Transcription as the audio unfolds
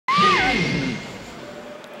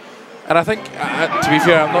And I think, to be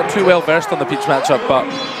fair, I'm not too well versed on the Peach matchup, but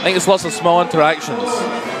I think it's lots of small interactions.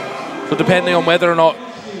 So depending on whether or not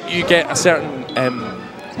you get a certain,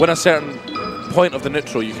 win a certain point of the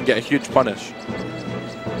neutral, you can get a huge punish.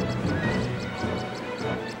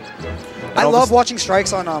 I love watching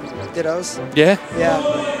strikes on Dittos. Yeah? Yeah.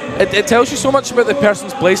 It tells you so much about the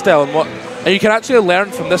person's playstyle and you can actually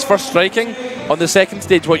learn from this first striking on the second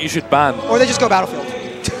stage what you should ban. Or they just go Battlefield.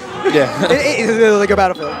 Yeah. They go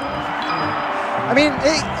Battlefield. I mean,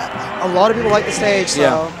 a lot of people like the stage, so.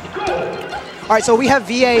 Yeah. All right, so we have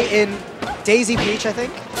VA in Daisy Peach, I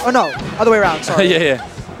think. Oh no, other way around. Sorry. Yeah.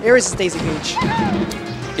 Ares is Daisy Peach.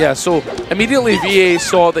 Yeah. So immediately VA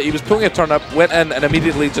saw that he was pulling a turn up, went in, and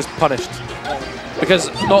immediately just punished.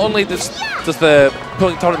 Because not only does the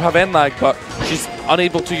pulling turnip have end lag, but she's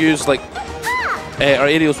unable to use like her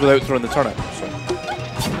aerials without throwing the turnip.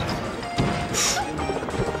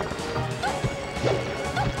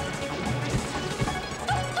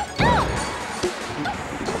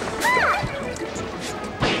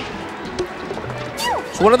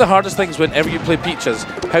 So one of the hardest things whenever you play Peach is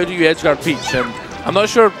how do you edgeguard Peach? And I'm not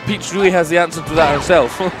sure Peach really has the answer to that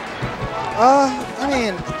herself. I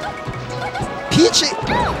mean, Peach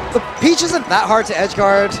isn't that hard to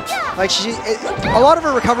edgeguard. Like a lot of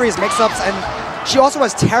her recovery is mix-ups, and she also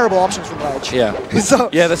has terrible options from ledge. Yeah. So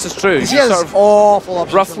yeah, this is true. She has sort of awful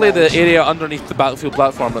options. Roughly the area underneath the battlefield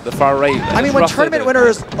platform at the far right. I mean, when tournament winner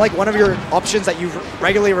is like one of your options that you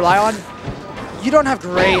regularly rely on, you don't have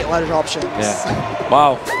great ledge options. Yeah.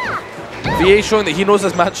 Wow. VA showing that he knows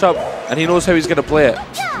his matchup and he knows how he's going to play it.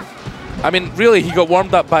 I mean, really, he got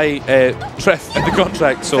warmed up by Triff in the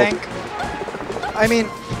contract, so. I mean,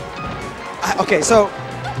 okay, so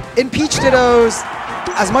in Peach Dittos,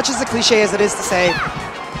 as much as the cliche as it is to say,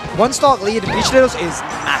 one stock lead in Peach Dittos is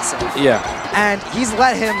massive. Yeah. And he's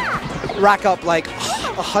let him rack up like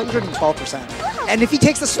 112%. And if he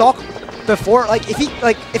takes the stock before,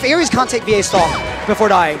 if Ares can't take VA stock before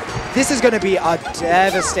dying, this is going to be a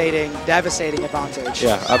devastating advantage.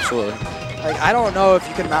 Yeah, absolutely. Like, I don't know if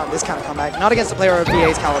you can mount this kind of comeback. Not against a player of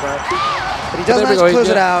VA's caliber. But he does manage to close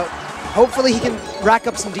it out. Hopefully he can rack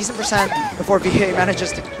up some decent percent before VA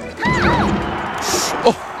manages to...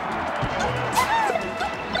 Oh!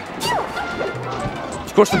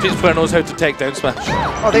 Of course the Peach player knows how to take down smash.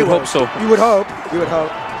 Oh, they would hope so. You would hope. You would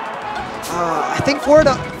hope. I think fourth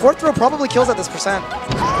throw probably kills at this percent.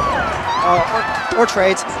 Or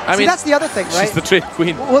trades. I mean, that's the other thing, right? She's the trade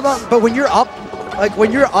queen. Well, but when you're up,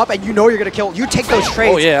 and you know you're going to kill, you take those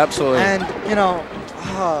trades. Oh, yeah, absolutely. And, you know,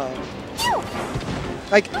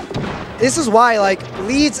 this is why,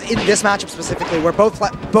 leads in this matchup specifically, where both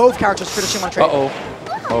characters traditionally want to trade.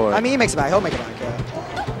 Oh, I mean, he makes it back. He'll make it back,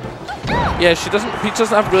 yeah. Yeah, Peach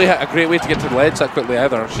doesn't have really a great way to get to the ledge that quickly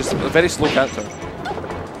either. She's a very slow character.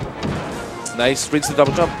 Nice, reads the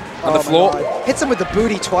double jump on the floor. Hits him with the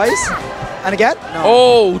booty twice. And again? No.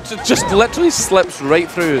 Oh, just literally slips right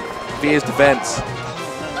through VA's defense.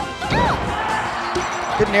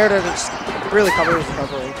 Good nair to just really cover his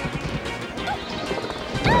recovery.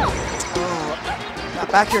 That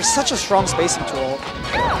back here is such a strong spacing tool.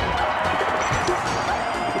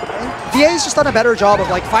 VA's just done a better job of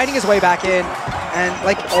fighting his way back in and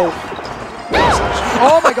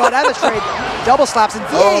oh my god, and the trade double slaps and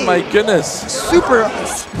VA. Oh my goodness. Super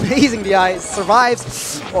amazing DI,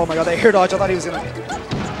 survives. Oh my god, that air dodge, I thought he was gonna.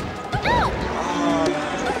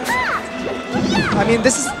 I mean,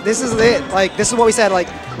 this is it. This is what we said.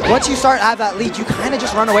 Once you start at that lead, you kind of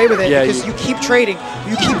just run away with it because you keep trading.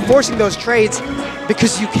 You keep forcing those trades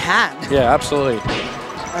because you can. Yeah, absolutely.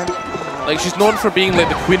 And, she's known for being the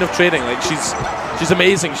queen of trading. She's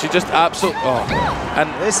amazing. She just absolutely. Oh, and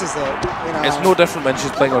this is it. You know, it's no different when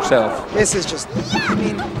she's playing herself. This is just. I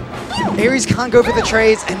mean, Ares can't go for the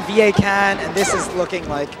trades, and VA can, and this is looking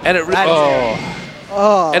like. And it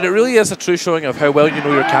and it really is a true showing of how well you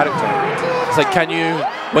know your character. It's can you,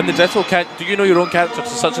 when the Ditto do you know your own character to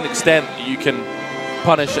such an extent that you can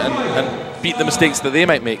punish and beat the mistakes that they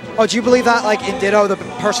might make? Oh, do you believe that, in Ditto, the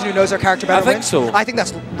person who knows their character better wins? So. I think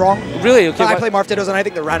that's wrong. Really? Okay. I play Marth Dittos, and I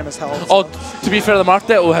think they're random as hell. So. Oh, to be fair, the Marth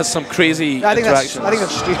Ditto has some crazy interactions. I think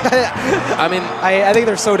that's stupid. I mean... I think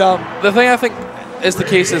they're so dumb. The thing I think is the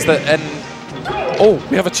case is that Oh,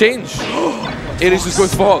 we have a change. Ares is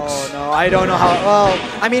with Fox. Oh, no, I don't know how... Well,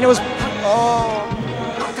 I mean, it was... Oh...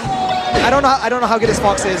 I don't know how good his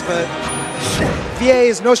Fox is, but VA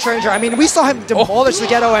is no stranger. I mean, we saw him demolish the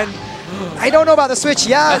Ghetto, and I don't know about the Switch.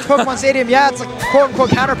 Yeah, it's Pokemon Stadium. Yeah, it's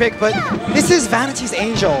quote-unquote counterpick, but this is Vanity's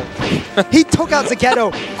Angel. He took out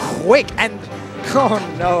Zaghetto quick, and oh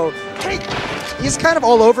no. He's kind of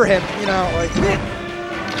all over him, you know,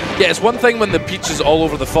 Yeah, it's one thing when the Peach is all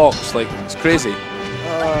over the Fox. Like, it's crazy.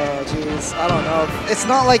 Oh, jeez. I don't know. It's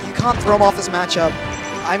not like you can't throw him off this matchup.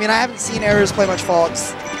 I mean, I haven't seen Heirs play much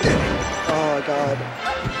Fox. Oh, God.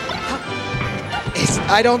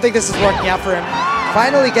 I don't think this is working out for him.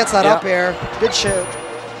 Finally gets that up air. Good shit.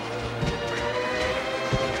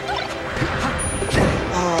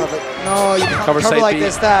 Oh, but no, you can't cover like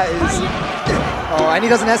this. That is... Oh, and he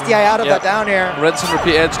does an SDI out of that down air. Rinse and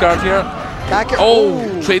repeat edge guard here. Back air.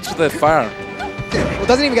 Oh, trades with the fire. Well,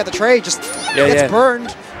 doesn't even get the trade, just gets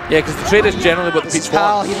burned. Yeah, because the trade is generally what the Peach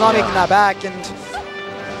wants. He's not making that back, and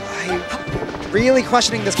really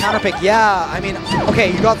questioning this counter pick. Yeah, I mean,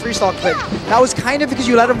 okay, you got 3-stock pick. That was kind of because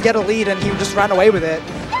you let him get a lead and he just ran away with it.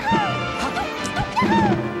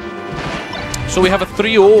 So we have a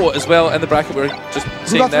 3-0 as well in the bracket. We're just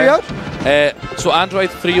seeing there. Who got 3-0'd? So Android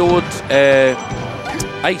 3-0'd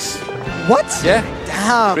Ice. What? Yeah.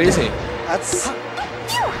 Damn. Crazy. That's...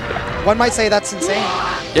 One might say that's insane.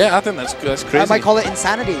 Yeah, I think that's crazy. I might call it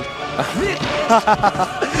insanity.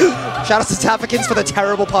 Shout out to Tafikins for the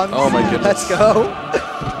terrible puns. Oh my goodness. Let's go.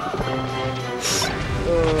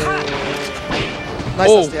 Nice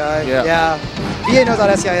SDI. Yeah. VA knows how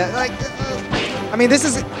to SDI. Like, I mean, this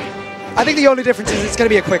is... I think the only difference is it's going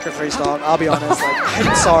to be a quicker 3-stock, I'll be honest. Like,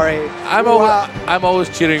 I'm sorry. I'm always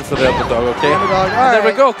cheering for the underdog, okay? Underdog. There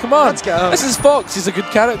we go, come on. Let's go. This is Fox, he's a good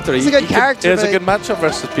character. He's a good character. It's a good matchup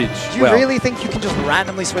versus Peach. Do you really think you can just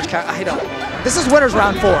randomly switch characters? I don't. This is winners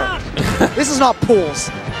round 4. This is not pools.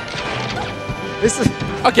 This is...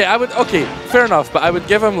 Okay, fair enough, but I would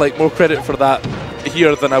give him like more credit for that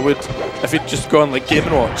here than I would if he'd just gone like Game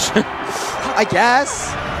 & Watch. I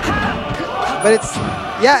guess. But it's...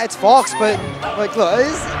 Yeah, it's Fox, but like, look,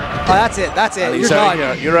 that's it. That's it. You're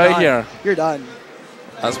done. You're out here. You're done.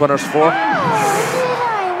 That's winners 4.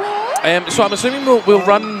 So I'm assuming we'll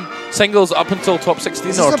run singles up until top 16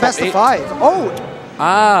 this or is a top best 8. of 5. Oh.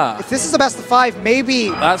 Ah. If this is a best of 5, maybe.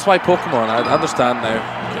 That's why Pokemon. I understand now.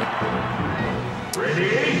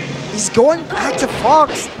 Okay. He's going back to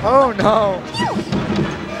Fox. Oh no.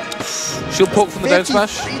 Shield poke from the down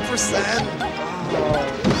smash. 53%.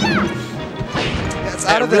 Oh.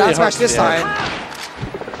 Out of the down smash this time.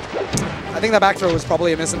 I think that back throw was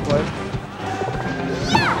probably a missing play.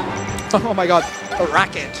 Oh my god, a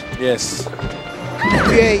racket. Yes.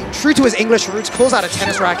 VA, true to his English roots, pulls out a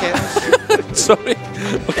tennis racket. Sorry.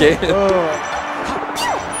 Okay.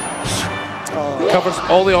 Covers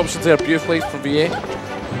all the options there beautifully from VA.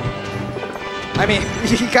 I mean,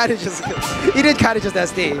 he did kind of just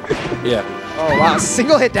SD. Yeah. Oh wow,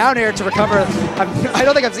 single hit down air to recover. I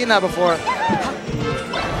don't think I've seen that before.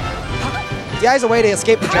 DI's a way to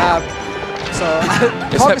escape the jab, so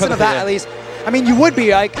cognizant of that at least. I mean, you would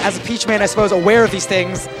be, like, as a Peach man, I suppose, aware of these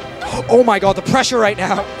things. Oh my god, the pressure right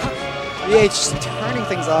now. VH just turning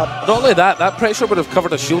things up. Not only that, that pressure would have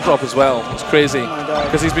covered a shield drop as well. It's crazy. Oh my god.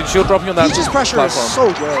 Because he's been shield dropping on that Peach's pressure platform. is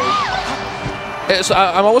so good.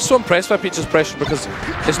 I'm always so impressed by Peach's pressure because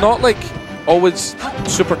it's not like always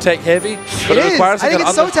super tech heavy, but it requires like I think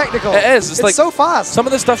it's so technical. It is. It's like so fast. Some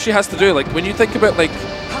of the stuff she has to do, like when you think about like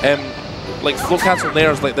flow cancel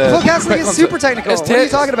nairs, like the flow canceling is super technical. What are you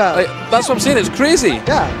talking about? Like, that's what I'm saying. It's crazy.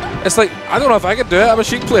 Yeah. It's like I don't know if I could do it. I'm a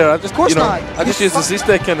Sheik player. I just, of course not. I just use the Z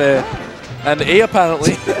stick and A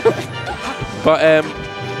apparently.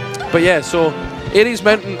 but yeah. So Aries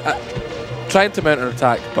mounting, trying to mount an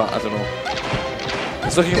attack, but I don't know.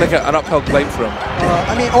 It's looking like an uphill climb for him.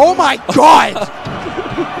 I mean, oh my god!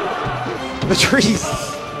 The trees.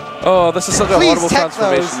 Oh, this is such a horrible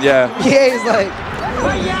transformation. Those. Yeah. Yeah, he's like.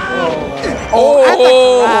 And the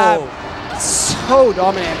grab. So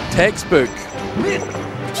dominant. Textbook.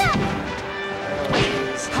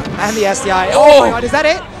 And the SDI. Oh my god, is that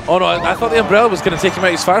it? Oh no, I thought the umbrella was going to take him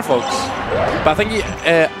out his Firefox. But I think he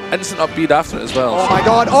instant up beat after it as well. Oh my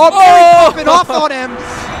god. Oh, Barry popping off on him.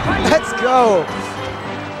 Let's go.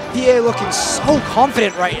 VA looking so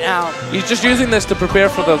confident right now. He's just using this to prepare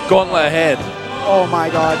for the gauntlet ahead. Oh my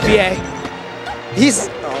god, VA. He's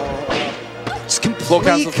just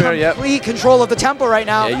complete control of the tempo right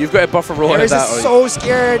now. Yeah, you've got a buffer roll out of that. He's so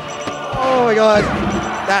scared. Oh my god.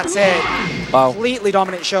 That's it. Wow. Completely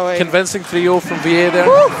dominant showing. Convincing 3-0 from VA there.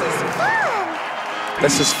 Woo.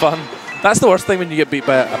 This is fun. That's the worst thing when you get beat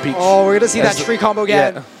by a Peach. Oh, we're going to see that tree combo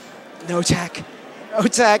again. Yeah. No tech. No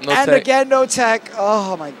tech. No and tech. Again, no tech.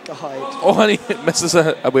 Oh my god. Oh, and he misses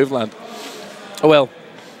a waveland. Oh well.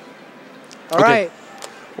 All right.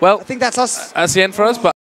 Well, I think that's us. That's the end for us, but